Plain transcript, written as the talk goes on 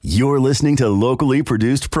You're listening to locally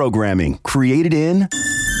produced programming created in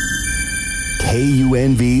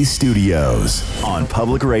KUNV Studios on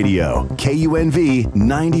Public Radio, KUNV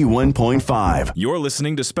 91.5. You're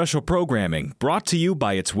listening to special programming brought to you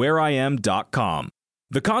by itswhereiam.com.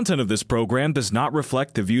 The content of this program does not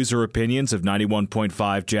reflect the views or opinions of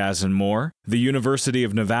 91.5 Jazz and More, the University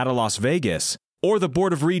of Nevada, Las Vegas, or the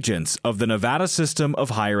Board of Regents of the Nevada System of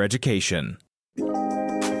Higher Education.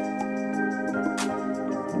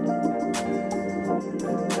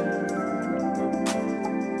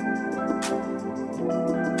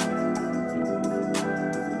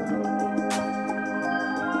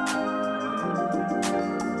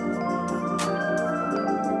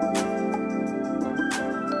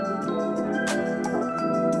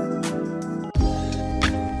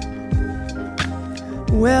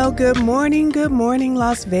 Well, good morning,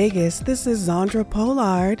 Las Vegas. This is Zandra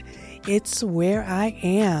Polard. It's Where I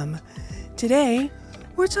Am. Today,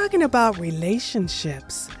 we're talking about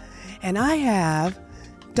relationships, and I have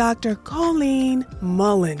Dr. Colleen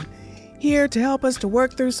Mullen here to help us to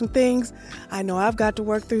work through some things. I know I've got to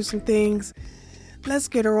work through some things. Let's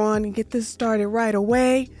get her on and get this started right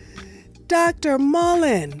away. Dr.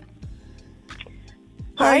 Mullen.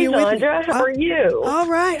 Hi, Zandra. How are you? All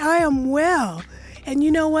right, I am well. And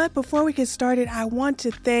you know what? Before we get started, I want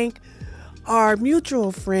to thank our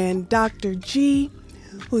mutual friend, Dr. G,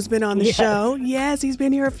 who's been on the show. Yes, he's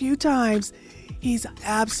been here a few times. He's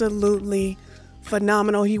absolutely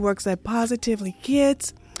phenomenal. He works at Positively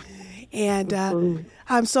Kids. And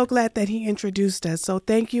I'm so glad that he introduced us. So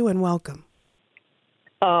thank you and welcome.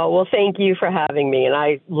 Oh, well, thank you for having me. And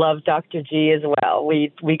I love Dr. G as well.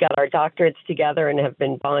 We got our doctorates together and have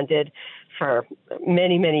been bonded for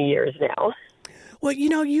many, many years now. Well, you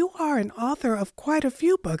know, you are an author of quite a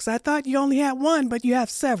few books. I thought you only had one, but you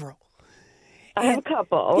have several. I have a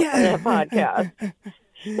couple and a podcast.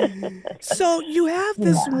 So you have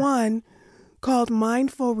this one called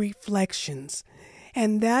Mindful Reflections,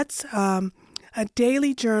 and that's a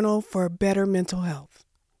daily journal for better mental health.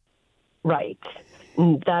 Right.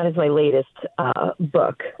 That is my latest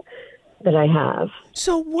book that I have.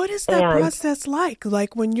 So what is that process like?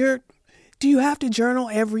 Like do you have to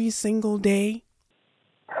journal every single day?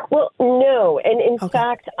 Well, no. And in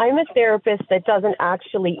fact, I'm a therapist that doesn't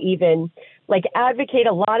actually even advocate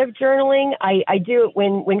a lot of journaling. I do it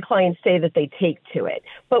when clients say that they take to it.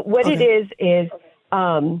 But what it is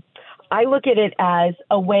I look at it as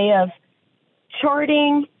a way of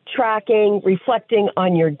charting, tracking, reflecting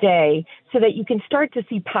on your day so that you can start to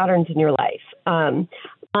see patterns in your life. I'm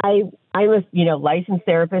a licensed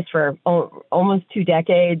therapist for almost 2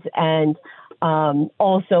 decades, and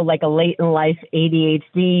also like a late in life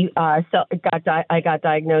ADHD. So I got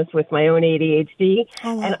diagnosed with my own ADHD,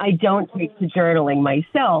 and I don't take to journaling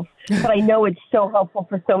myself, but I know it's so helpful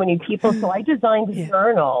for so many people. So I designed a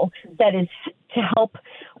journal that is to help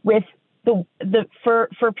with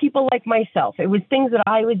for people like myself. It was things that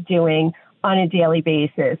I was doing on a daily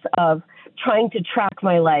basis of trying to track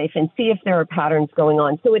my life and see if there are patterns going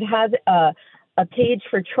on. So it has a page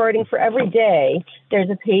for charting for every day.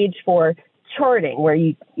 There's a page for charting where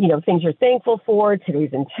you things you're thankful for,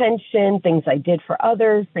 today's intention, things I did for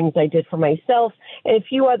others, things I did for myself, and a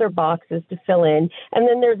few other boxes to fill in. And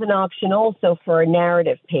then there's an option also for a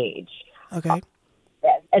narrative page. Okay.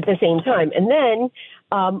 At the same time. And then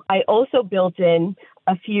I also built in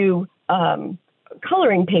a few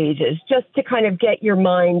coloring pages just to kind of get your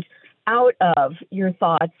mind out of your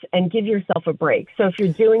thoughts and give yourself a break. So if you're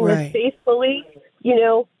doing this faithfully,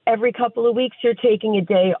 every couple of weeks you're taking a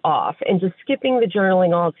day off and just skipping the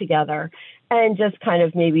journaling altogether and just kind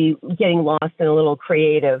of maybe getting lost in a little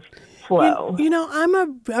creative flow.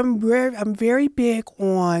 I'm very big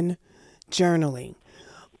on journaling,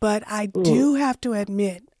 but I do have to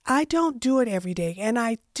admit I don't do it every day, and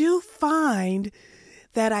I do find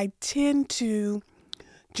that I tend to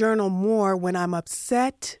journal more when I'm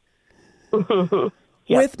upset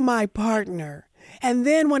with my partner. And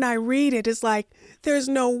then when I read it, it's like, there's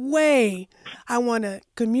no way I want to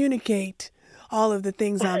communicate all of the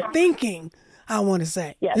things I'm thinking I want to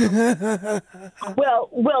say. Yes. Well,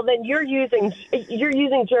 then you're using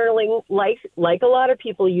journaling like a lot of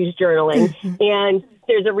people use journaling, and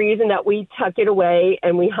there's a reason that we tuck it away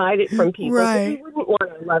and we hide it from people. Right. We wouldn't want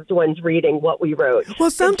our loved ones reading what we wrote.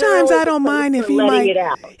 Well, sometimes I don't mind if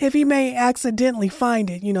he may accidentally find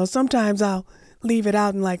it. Sometimes I'll leave it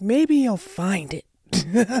out and maybe he'll find it.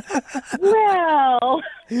 Well,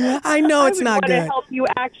 I know it's not good. I would want to help you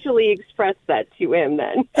actually express that to him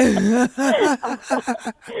then.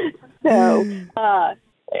 So,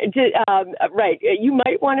 Right. You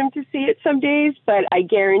might want him to see it some days, but I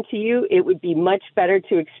guarantee you it would be much better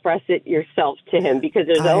to express it yourself to him, because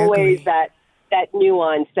there's always agree. that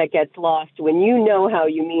nuance that gets lost when you know how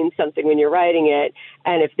you mean something when you're writing it.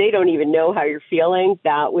 And if they don't even know how you're feeling,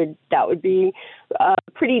 that would be a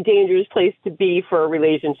pretty dangerous place to be for a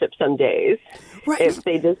relationship some days. Right. If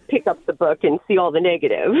they just pick up the book and see all the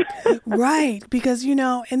negative. Right. Because,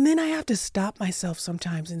 and then I have to stop myself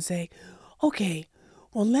sometimes and say, okay,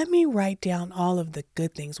 well, let me write down all of the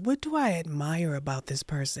good things. What do I admire about this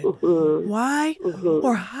person? Mm-hmm. Why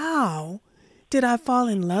or how did I fall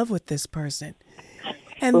in love with this person?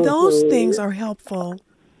 And those things are helpful,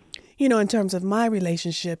 in terms of my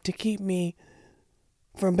relationship, to keep me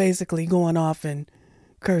from basically going off and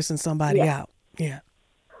cursing somebody out. Yeah.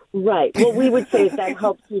 Right. Well, we would say that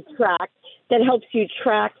helps you track.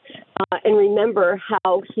 And remember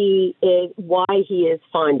how he is, why he is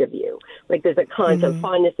fond of you. Like, there's a constant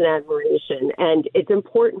fondness and admiration. And it's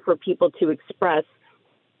important for people to express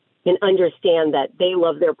and understand that they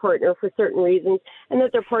love their partner for certain reasons and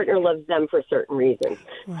that their partner loves them for certain reasons.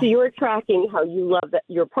 Right. So you're tracking how you love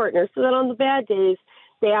your partner so that on the bad days,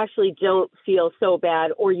 they actually don't feel so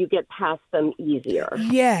bad, or you get past them easier.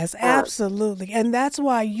 Yes, absolutely. And that's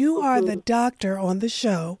why you are the doctor on the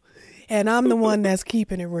show, and I'm the one that's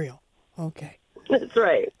keeping it real. Okay. That's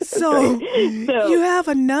right. So you have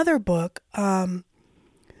another book, Coaching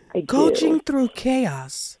Through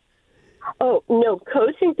Chaos. Oh, no,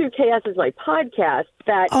 Coaching Through Chaos is my podcast.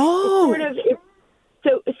 That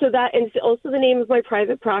So that, and it's also the name of my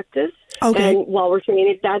private practice. Okay. And while we're saying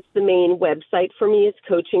it, that's the main website for me, is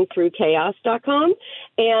coachingthroughchaos.com.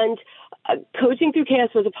 And Coaching Through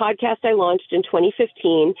Chaos was a podcast I launched in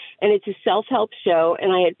 2015, and it's a self-help show.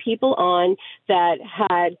 And I had people on that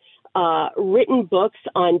had written books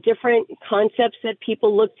on different concepts that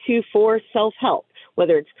people look to for self-help,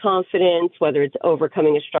 whether it's confidence, whether it's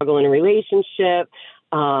overcoming a struggle in a relationship,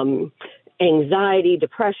 anxiety,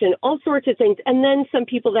 depression, all sorts of things. And then some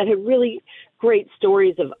people that had really great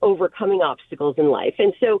stories of overcoming obstacles in life.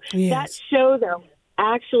 And so that show, though,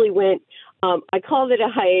 actually went, I called it a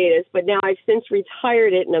hiatus, but now I've since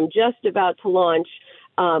retired it and I'm just about to launch.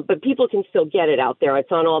 But people can still get it out there.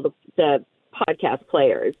 It's on all the podcast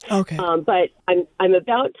players. Okay. But I'm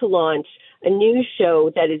about to launch a new show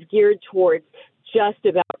that is geared towards just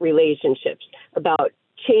about relationships, about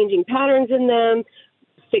changing patterns in them,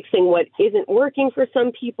 fixing what isn't working for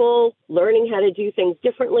some people, learning how to do things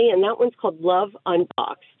differently. And that one's called Love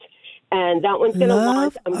Unboxed. And that one's going to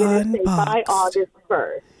launch, I'm going to say, by August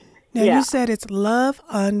 1st. Now, you said it's Love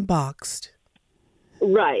Unboxed.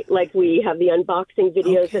 Right. Like we have the unboxing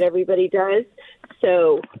videos that everybody does.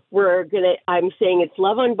 So I'm saying it's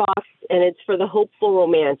Love Unboxed, and it's for the hopeful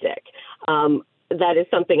romantic. That is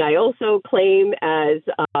something I also claim as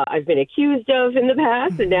I've been accused of in the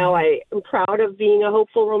past, and now I am proud of being a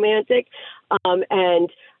hopeful romantic. And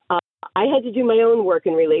I had to do my own work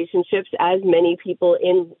in relationships, as many people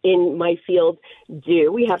in my field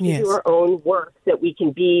do. We have to do our own work so that we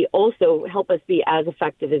can help us be as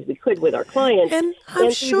effective as we could with our clients. And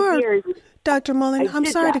I'm sure, Dr. Mullen, I'm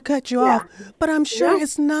sorry to cut you off, but I'm sure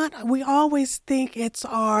it's not, we always think it's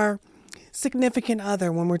our significant other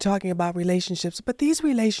when we're talking about relationships, but these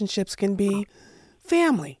relationships can be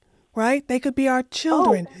family, right? They could be our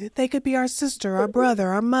children. They could be our sister, our brother,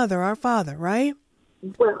 our mother, our father, right?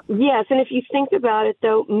 Well, yes. And if you think about it,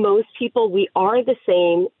 though, most people, we are the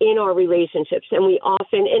same in our relationships. And we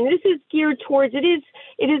often, and this is geared towards, it is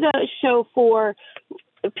a show for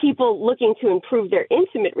people looking to improve their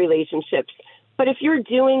intimate relationships. But if you're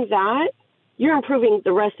doing that, you're improving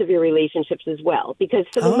the rest of your relationships as well. Because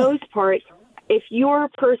for the most part, if you're a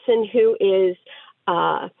person who is,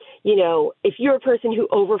 if you're a person who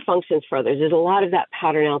overfunctions for others, there's a lot of that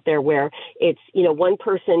pattern out there where it's, one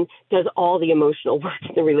person does all the emotional work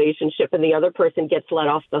in the relationship and the other person gets let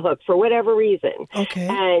off the hook for whatever reason. Okay.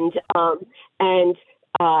 And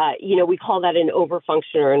we call that an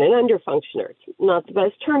overfunctioner and an underfunctioner. It's not the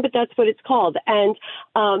best term, but that's what it's called. And,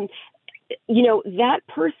 that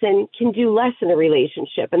person can do less in a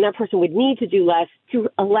relationship, and that person would need to do less to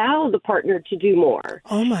allow the partner to do more.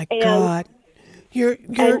 Oh my God. You're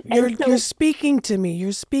speaking to me.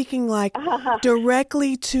 You're speaking like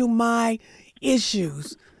directly to my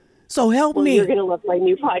issues. So help me. You're going to love my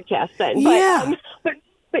new podcast then. Yeah. But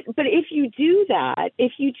if you do that,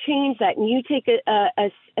 if you change that and you take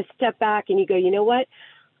a step back and you go, you know what?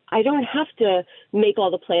 I don't have to make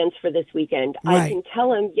all the plans for this weekend. Right. I can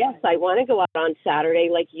tell him, yes, I want to go out on Saturday.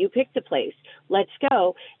 Like, you picked a place. Let's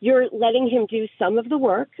go. You're letting him do some of the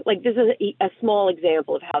work. Like, this is a small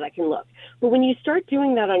example of how that can look. But when you start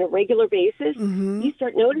doing that on a regular basis, you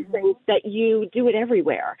start noticing that you do it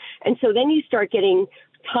everywhere. And so then you start getting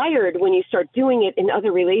tired when you start doing it in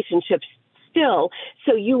other relationships still.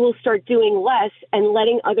 So you will start doing less and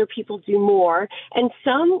letting other people do more. And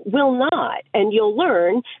some will not. And you'll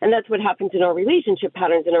learn. And that's what happens in our relationship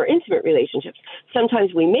patterns, in our intimate relationships.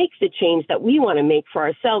 Sometimes we make the change that we want to make for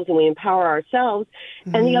ourselves and we empower ourselves,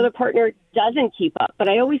 and the other partner doesn't keep up. But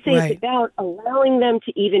I always say it's about allowing them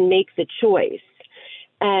to even make the choice.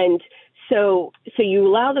 And so you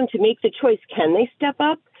allow them to make the choice. Can they step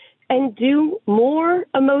up and do more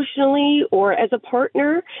emotionally or as a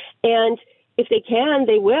partner? And if they can,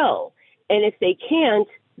 they will. And if they can't,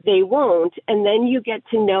 they won't. And then you get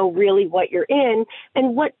to know really what you're in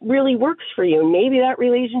and what really works for you. And maybe that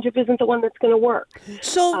relationship isn't the one that's going to work.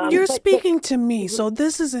 So you're speaking to me. So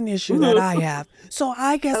this is an issue that I have. So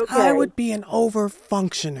I guess I would be an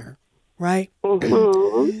overfunctioner, right?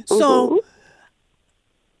 So,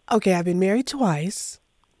 okay, I've been married twice.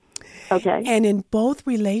 Okay. And in both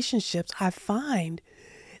relationships, I find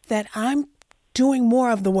that I'm doing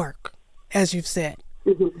more of the work, as you've said.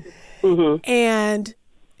 And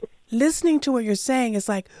listening to what you're saying is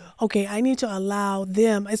like, okay, I need to allow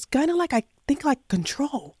them. It's kind of like, I think, like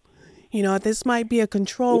control. You know, this might be a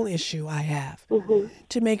control issue I have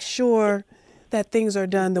to make sure that things are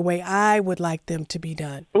done the way I would like them to be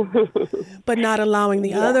done, but not allowing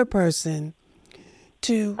the other person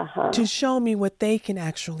to show me what they can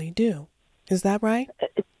actually do. Is that right?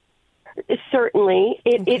 Certainly.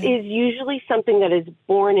 It is usually something that is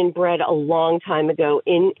born and bred a long time ago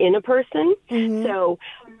in a person. So,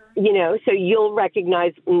 so you'll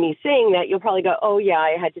recognize me saying that. You'll probably go, oh, yeah,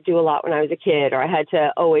 I had to do a lot when I was a kid, or I had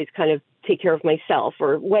to always kind of take care of myself,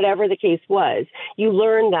 or whatever the case was. You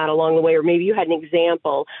learned that along the way, or maybe you had an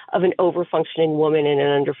example of an overfunctioning woman and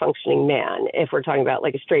an underfunctioning man, if we're talking about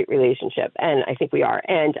like a straight relationship, and I think we are.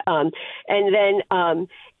 And then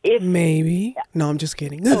if maybe, no, I'm just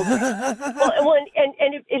kidding. Well,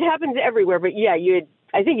 and it happens everywhere, but yeah,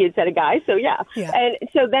 I think you'd said a guy, so yeah. And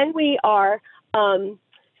so then we are.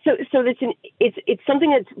 So it's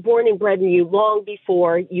something that's born and bred in you long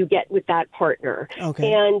before you get with that partner.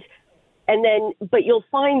 Okay. And then, but you'll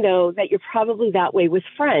find, though, that you're probably that way with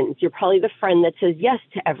friends. You're probably the friend that says yes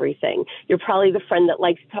to everything. You're probably the friend that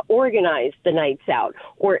likes to organize the nights out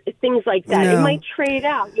or things like that. No. It might trade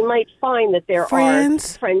out. You might find that there are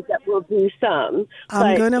friends that will do some.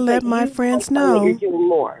 I'm going to let my friends know. You're doing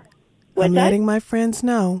more. I'm letting my friends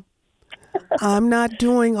know. I'm not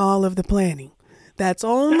doing all of the planning. That's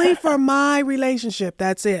only for my relationship.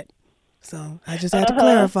 That's it. So I just had to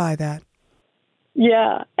clarify that.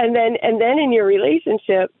 Yeah. And then in your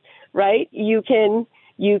relationship, right, you can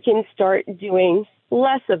start doing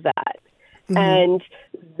less of that. And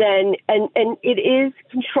then, and it is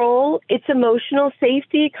control. It's emotional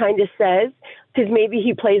safety, it kind of says, because maybe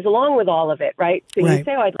he plays along with all of it, right? So you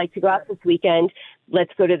say, oh, I'd like to go out this weekend.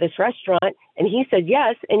 Let's go to this restaurant. And he said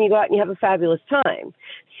yes. And you go out and you have a fabulous time.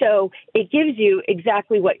 So it gives you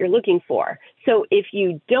exactly what you're looking for. So if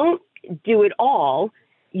you don't do it all,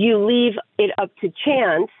 you leave it up to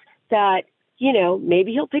chance that,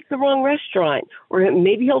 maybe he'll pick the wrong restaurant, or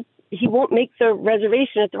maybe he won't make the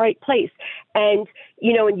reservation at the right place. And,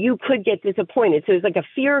 and you could get disappointed. So there's like a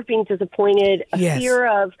fear of being disappointed, a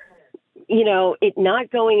fear of, it not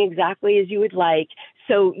going exactly as you would like.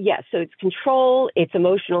 So, so it's control, it's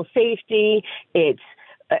emotional safety, it's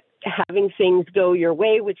having things go your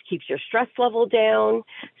way, which keeps your stress level down.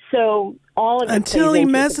 So all of it until he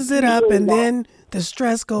messes it up, and then the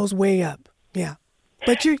stress goes way up. Yeah,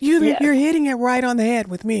 but you're hitting it right on the head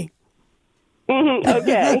with me.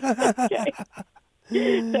 Okay.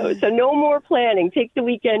 So no more planning. Take the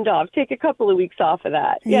weekend off. Take a couple of weeks off of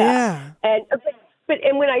that. Yeah.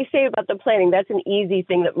 And when I say about the planning, that's an easy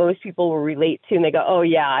thing that most people will relate to. And they go, oh,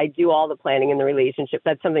 yeah, I do all the planning in the relationship.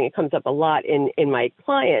 That's something that comes up a lot in my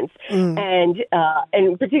clients. And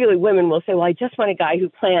particularly women will say, well, I just want a guy who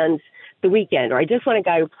plans the weekend, or I just want a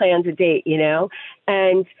guy who plans a date,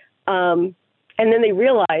 And then they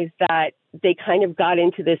realize that they kind of got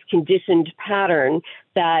into this conditioned pattern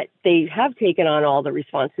that they have taken on all the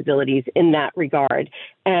responsibilities in that regard.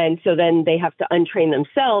 And so then they have to untrain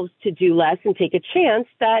themselves to do less and take a chance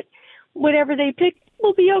that whatever they pick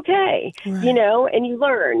will be okay, and you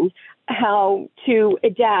learn how to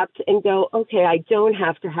adapt and go, okay, I don't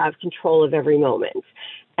have to have control of every moment.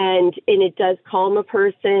 And it does calm a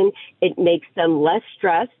person. It makes them less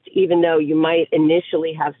stressed, even though you might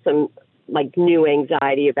initially have some like new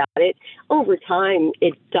anxiety about it. Over time,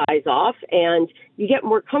 it dies off and you get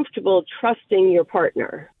more comfortable trusting your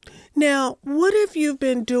partner. Now, what if you've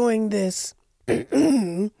been doing this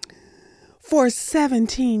for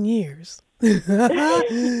 17 years?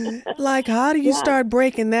 Like, how do you start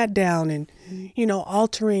breaking that down and,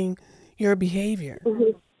 altering your behavior?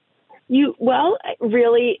 Mm-hmm.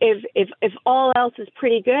 Really, if all else is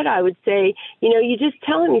pretty good, I would say, you just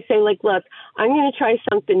tell him, you say, like, look, I'm going to try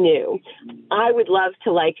something new. I would love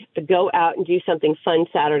to go out and do something fun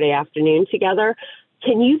Saturday afternoon together.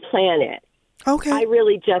 Can you plan it? Okay. I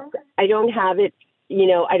don't have it,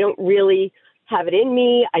 I don't really have it in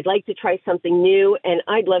me. I'd like to try something new, and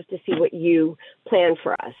I'd love to see what you plan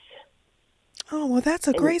for us. Oh, well, that's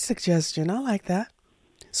a great suggestion. I like that.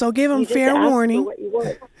 So give them fair ask warning. for what you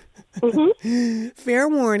want. Mm-hmm. Fair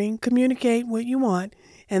warning, communicate what you want,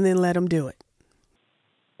 and then let them do it.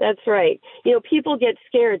 That's right. People get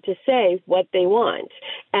scared to say what they want.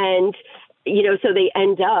 And, so they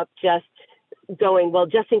end up just going, well,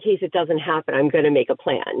 just in case it doesn't happen, I'm going to make a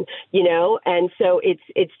plan, And so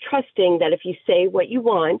it's trusting that if you say what you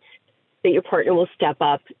want, that your partner will step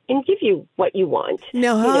up and give you what you want.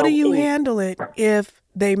 Now, how do you handle it if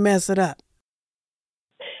they mess it up?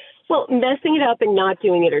 Well, messing it up and not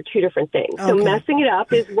doing it are two different things. Okay. So messing it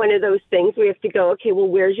up is one of those things we have to go, okay, well,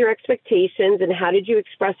 where's your expectations and how did you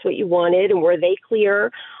express what you wanted and were they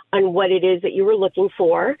clear on what it is that you were looking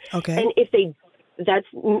for? Okay. And if that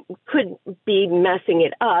could be messing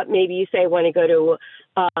it up. Maybe you say, I want to go to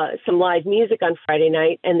some live music on Friday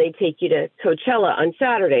night and they take you to Coachella on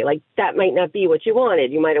Saturday. Like that might not be what you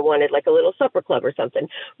wanted. You might have wanted like a little supper club or something.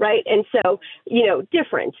 Right. And so,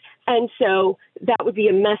 different. And so that would be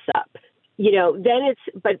a mess up. Then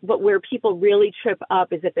but where people really trip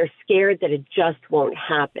up is that they're scared that it just won't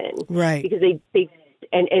happen. Right. Because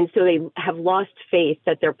and so they have lost faith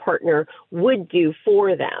that their partner would do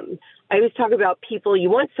for them. I always talk about people, you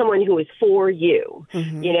want someone who is for you,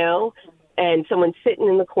 and someone sitting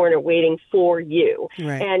in the corner waiting for you.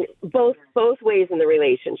 Right. And both ways in the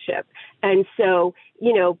relationship. And so,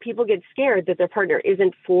 people get scared that their partner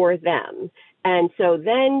isn't for them. And so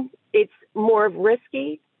then it's more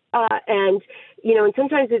risky. And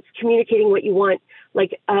sometimes it's communicating what you want,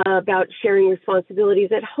 like about sharing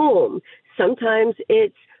responsibilities at home. Sometimes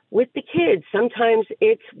it's with the kids. Sometimes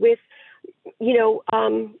it's with,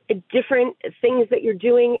 different things that you're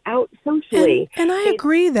doing out socially. And I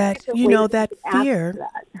agree that, that fear,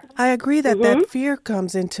 I agree that that fear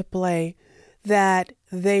comes into play, that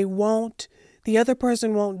the other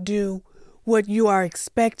person won't do what you are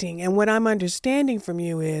expecting. And what I'm understanding from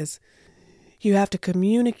you is you have to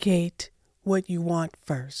communicate what you want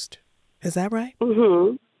first. Is that right?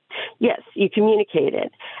 Mm-hmm. Yes, you communicate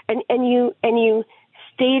it. And you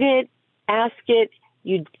state it, ask it,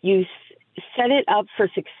 you set it up for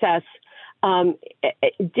success,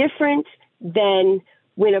 different than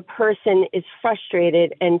when a person is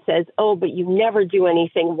frustrated and says, oh, but you never do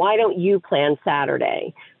anything. Why don't you plan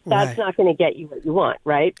Saturday? That's not going to get you what you want,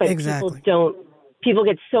 right? But exactly. People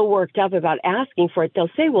get so worked up about asking for it. They'll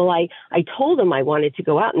say, well, I told them I wanted to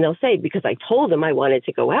go out. And they'll say, because I told them I wanted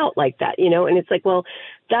to go out like that, and it's like, well,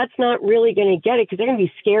 that's not really going to get it because they're going to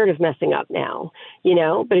be scared of messing up now,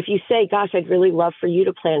 But if you say, gosh, I'd really love for you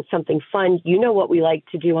to plan something fun. You know what we like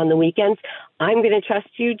to do on the weekends. I'm going to trust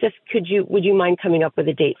you. Just would you mind coming up with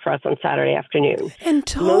a date for us on Saturday afternoon? And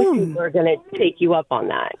tone. Most people are going to take you up on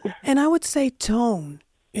that. And I would say tone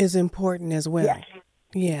is important as well. Yes.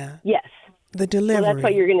 Yeah. Yes. The delivery. Well, that's why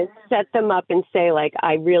you're going to set them up and say, like,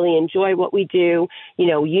 I really enjoy what we do.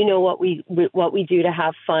 What we do to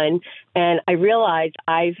have fun. And I realize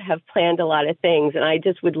I have planned a lot of things, and I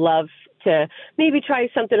just would love to maybe try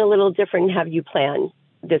something a little different and have you plan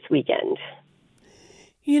this weekend.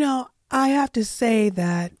 I have to say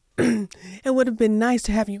that it would have been nice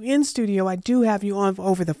to have you in studio. I do have you on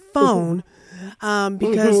over the phone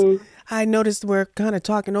because I noticed we're kind of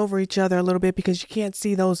talking over each other a little bit because you can't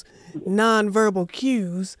see those nonverbal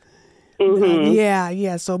cues.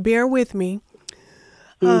 Yeah. So bear with me.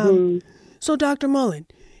 So Dr. Mullen,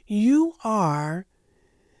 you are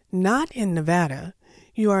not in Nevada.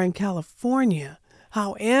 You are in California.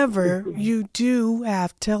 However, you do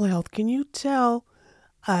have telehealth. Can you tell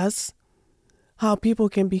us how people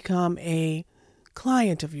can become a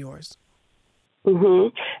client of yours?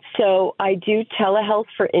 So I do telehealth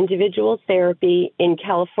for individual therapy in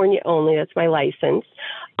California only. That's my license.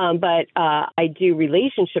 But I do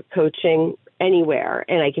relationship coaching anywhere,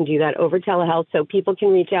 and I can do that over telehealth. So people can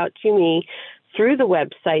reach out to me through the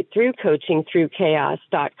website, through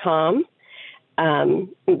coachingthroughchaos.com.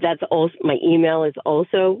 That's also, my email is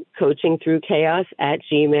also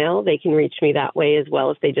coachingthroughchaos@gmail. They can reach me that way as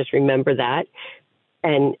well if they just remember that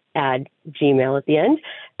and add Gmail at the end.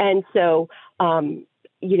 And so,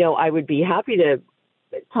 I would be happy to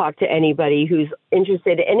talk to anybody who's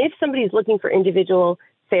interested. And if somebody's looking for individual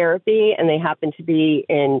therapy and they happen to be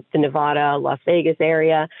in the Nevada, Las Vegas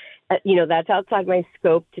area, that's outside my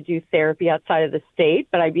scope to do therapy outside of the state,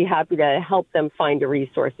 but I'd be happy to help them find a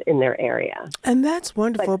resource in their area. And that's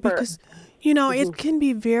wonderful because, it can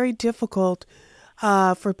be very difficult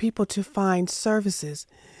for people to find services.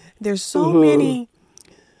 There's so many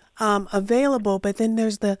available, but then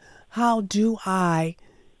there's the how do I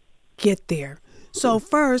get there? So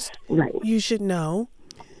first, you should know,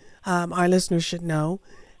 our listeners should know,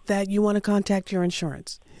 that you want to contact your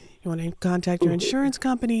insurance. You want to contact your insurance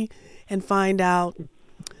company and find out,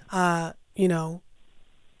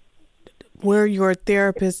 where your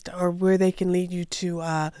therapist or where they can lead you to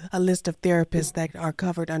a list of therapists that are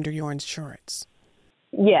covered under your insurance.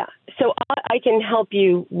 Yeah, so I can help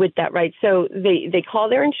you with that, right? So they call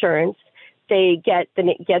their insurance. They get the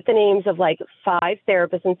names of like 5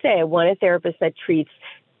 therapists and say, I want a therapist that treats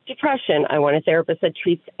depression. I want a therapist that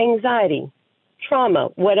treats anxiety, trauma,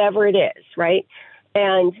 whatever it is, right?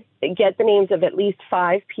 And get the names of at least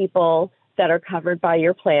 5 people that are covered by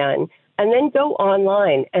your plan, and then go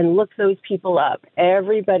online and look those people up.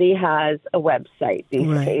 Everybody has a website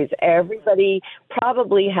these days. Everybody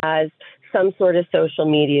probably has some sort of social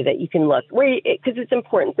media that you can look, because it's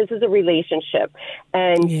important. This is a relationship,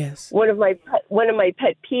 and one of my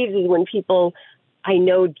pet peeves is when people I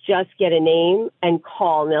know just get a name and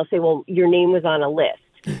call, and they'll say, "Well, your name was on a list."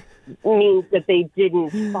 Means that they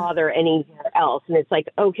didn't bother anywhere else, and it's like,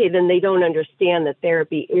 okay, then they don't understand that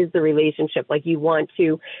therapy is the relationship. Like, you want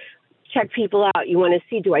to check people out. You want to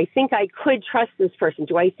see, do I think I could trust this person?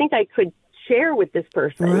 Do I think I could share with this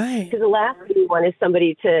person? Because the last thing you want is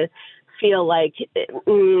somebody to feel like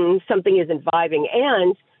something isn't vibing.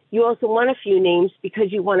 And you also want a few names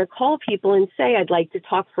because you want to call people and say, I'd like to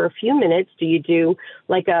talk for a few minutes. Do you do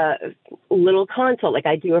like a little consult? Like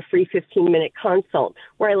I do a free 15-minute consult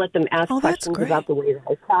where I let them ask questions about the way that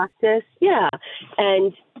I practice. Yeah.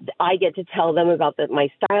 And I get to tell them about my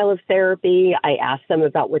style of therapy. I ask them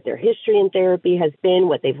about what their history in therapy has been,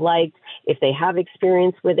 what they've liked, if they have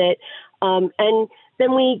experience with it. And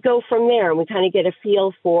then we go from there and we kind of get a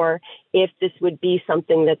feel for if this would be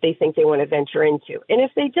something that they think they want to venture into. And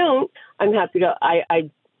if they don't, I'm happy to, I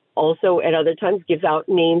also at other times give out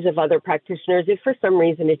names of other practitioners if for some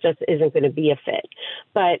reason it just isn't going to be a fit.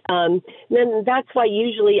 But then that's why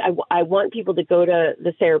usually I want people to go to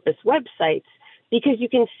the therapist's websites, because you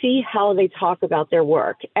can see how they talk about their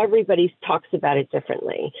work. Everybody talks about it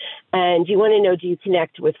differently. And you want to know, do you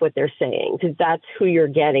connect with what they're saying? Because that's who you're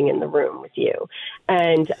getting in the room with you.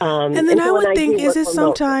 And then I would think, is it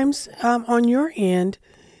sometimes on your end,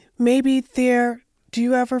 maybe do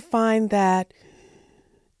you ever find that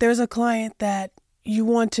there's a client that you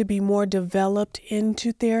want to be more developed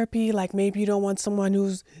into therapy? Like maybe you don't want someone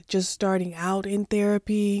who's just starting out in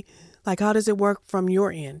therapy. Like how does it work from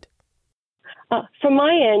your end? From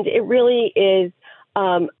my end, it really is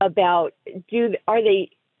about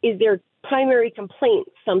is their primary complaint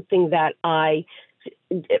something that I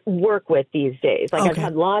work with these days? Like I've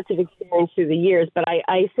had lots of experience through the years, but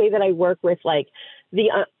I say that I work with like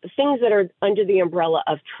the things that are under the umbrella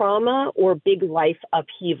of trauma or big life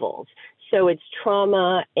upheavals. So it's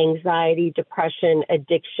trauma, anxiety, depression,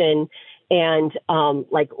 addiction, and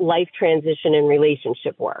like life transition and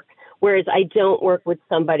relationship work. Whereas I don't work with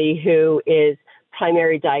somebody who is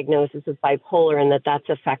primary diagnosis of bipolar and that's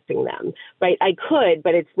affecting them, right? I could,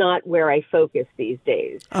 but it's not where I focus these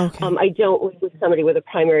days. I don't work with somebody with a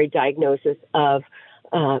primary diagnosis of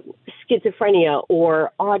schizophrenia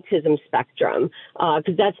or autism spectrum,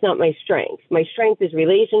 because that's not my strength. My strength is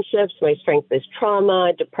relationships. My strength is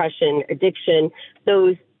trauma, depression, addiction,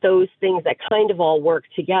 those things that kind of all work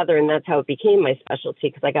together. And that's how it became my specialty,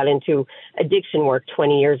 because I got into addiction work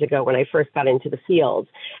 20 years ago when I first got into the field.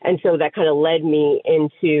 And so that kind of led me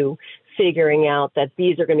into figuring out that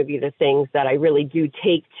these are going to be the things that I really do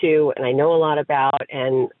take to and I know a lot about.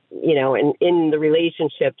 And, and in the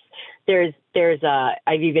relationships, there's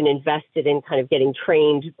I've even invested in kind of getting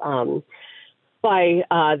trained by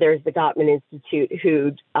there's the Gottman Institute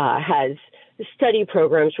who has study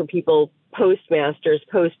programs for people postmasters,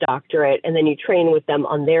 postdoctorate, and then you train with them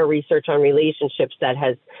on their research on relationships that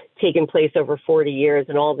has taken place over 40 years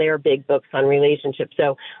and all their big books on relationships.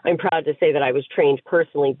 So I'm proud to say that I was trained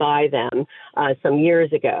personally by them some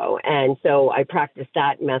years ago. And so I practiced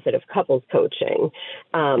that method of couples coaching.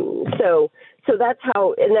 So that's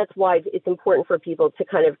how, and that's why it's important for people to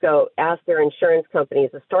kind of go ask their insurance company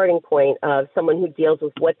as a starting point of someone who deals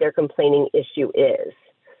with what their complaining issue is,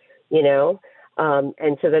 you know,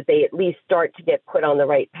 and so that they at least start to get put on the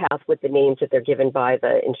right path with the names that they're given by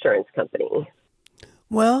the insurance company.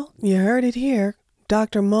 Well, you heard it here.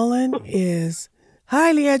 Dr. Mullen is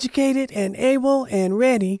highly educated and able and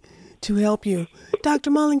ready to help you.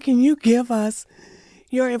 Dr. Mullen, can you give us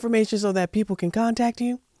your information so that people can contact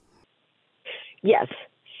you? Yes.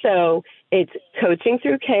 So it's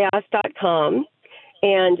coachingthroughchaos.com.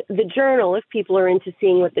 And the journal, if people are into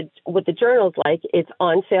seeing what the journal's like, it's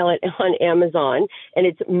on sale on Amazon. And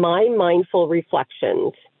it's My Mindful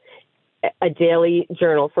Reflections, a daily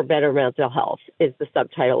journal for better mental health is the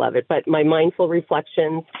subtitle of it. But My Mindful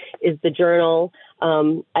Reflections is the journal.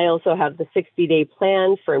 I also have the 60-day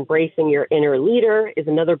plan for embracing your inner leader is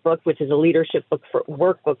another book, which is a leadership book for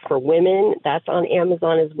workbook for women. That's on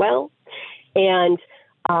Amazon as well. And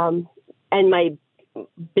my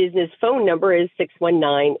business phone number is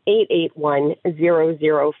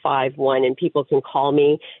 619-881-0051, and people can call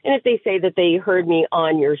me. And if they say that they heard me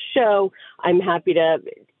on your show, I'm happy to,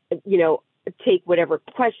 take whatever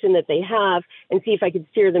question that they have and see if I can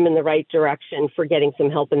steer them in the right direction for getting some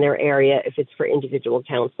help in their area if it's for individual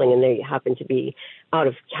counseling and they happen to be out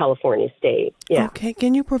of California state. Yeah. Okay.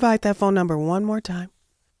 Can you provide that phone number one more time?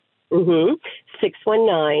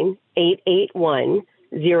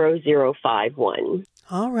 619-881-0051.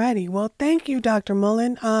 All righty. Well, thank you, Dr.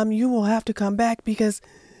 Mullen. You will have to come back because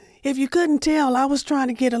if you couldn't tell, I was trying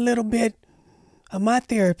to get a little bit of my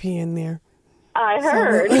therapy in there. I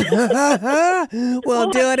heard. We'll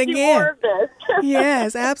do it again. More of this.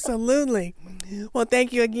 Yes, absolutely. Well,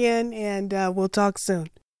 thank you again, and we'll talk soon.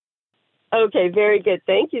 Okay, very good.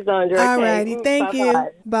 Thank you, Zandra. All righty. Thank you.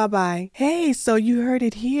 Bye-bye. Bye-bye. Hey, so you heard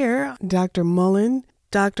it here. Dr. Mullen,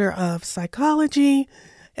 Doctor of Psychology,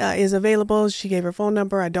 is available. She gave her phone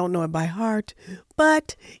number. I don't know it by heart,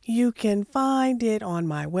 but you can find it on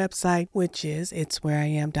my website, which is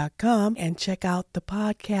itswhereiam.com, and check out the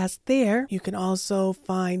podcast there. You can also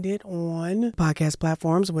find it on podcast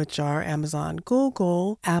platforms, which are Amazon,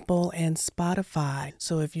 Google, Apple, and Spotify.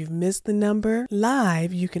 So if you've missed the number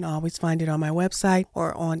live, you can always find it on my website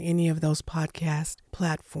or on any of those podcast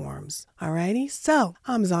platforms. Alrighty. So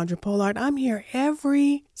I'm Zandra Polard. I'm here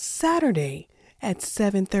every Saturday at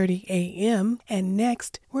 7:30 a.m. And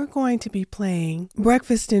next, we're going to be playing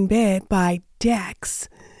Breakfast in Bed by Dex,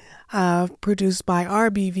 produced by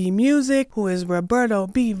RBV Music, who is Roberto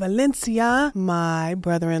B. Valencia, my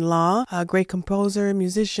brother-in-law, a great composer,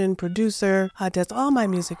 musician, producer, does all my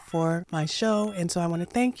music for my show. And so I want to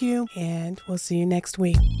thank you, and we'll see you next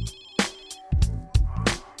week.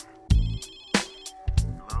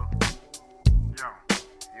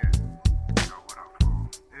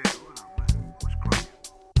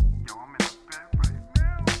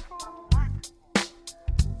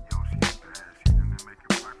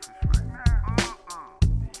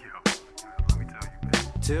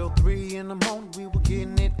 Till 3 in the morning, we were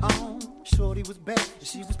getting it on. Shorty was bad,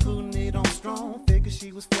 she was putting it on strong. Figured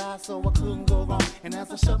she was fly, so I couldn't go wrong. And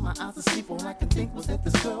as I shut my eyes to sleep, all I could think was that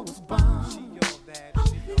this girl was bomb. She your bad,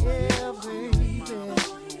 yeah, baby. Do you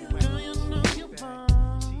know you're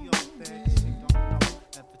bomb? She your bad, she don't know.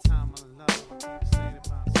 At the time of love, I can't say it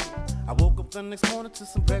about you. I woke up the next morning to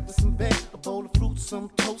some breakfast in bed, a bowl of fruit, some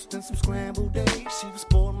toast, and some scrambled eggs. She was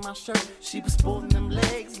sporting my shirt, she was sporting them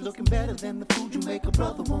legs, looking better than the food you make a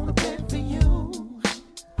brother wanna bet for you.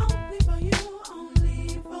 Only for you,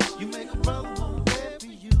 only for you. You make a brother wanna bet for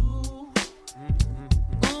you.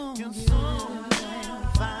 You're so damn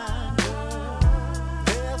fine, girl.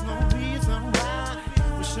 There's no reason why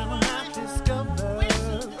we should not discover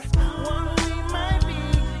what we might be,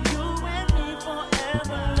 you and me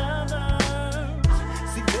forever lovers.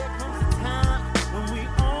 See, there comes a time when we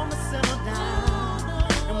all must settle down,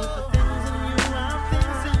 and with the things in you, our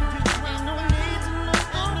things in you, ain't no need to look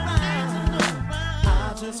around.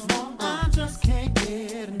 I just can't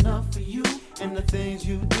get enough of you and the things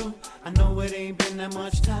you do. I know it ain't been that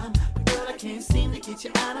much time, but girl, I can't seem to get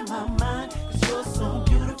you out of my mind. 'Cause you're so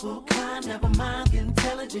beautiful, kind, never mind,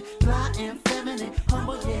 intelligent, fly and feminine,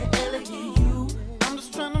 humble yet elegant. You, I'm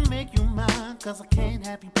just trying to make you mine, 'cause I can't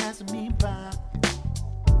have you passing me by.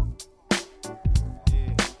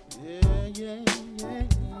 Yeah, yeah, yeah, yeah,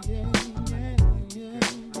 yeah, yeah, yeah,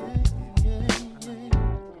 yeah, yeah.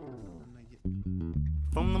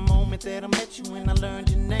 From the moment that I met you and I learned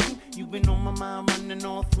your name, you've been on my mind, running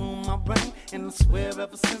all through my brain. And I swear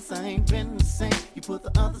ever since I ain't been the same. You put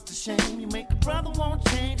the others to shame. You make a brother won't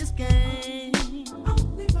change his game.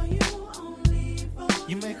 Only for you, only for you.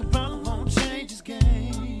 You make a brother won't change his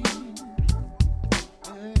game.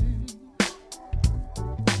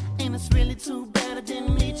 And it's really too bad I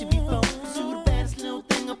didn't meet you before. 'Cause you the baddest little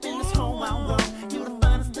thing up in this whole wide world. You the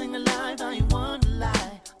finest thing alive, I ain't one to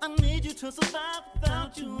lie. I need you to survive,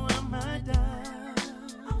 without you I might die.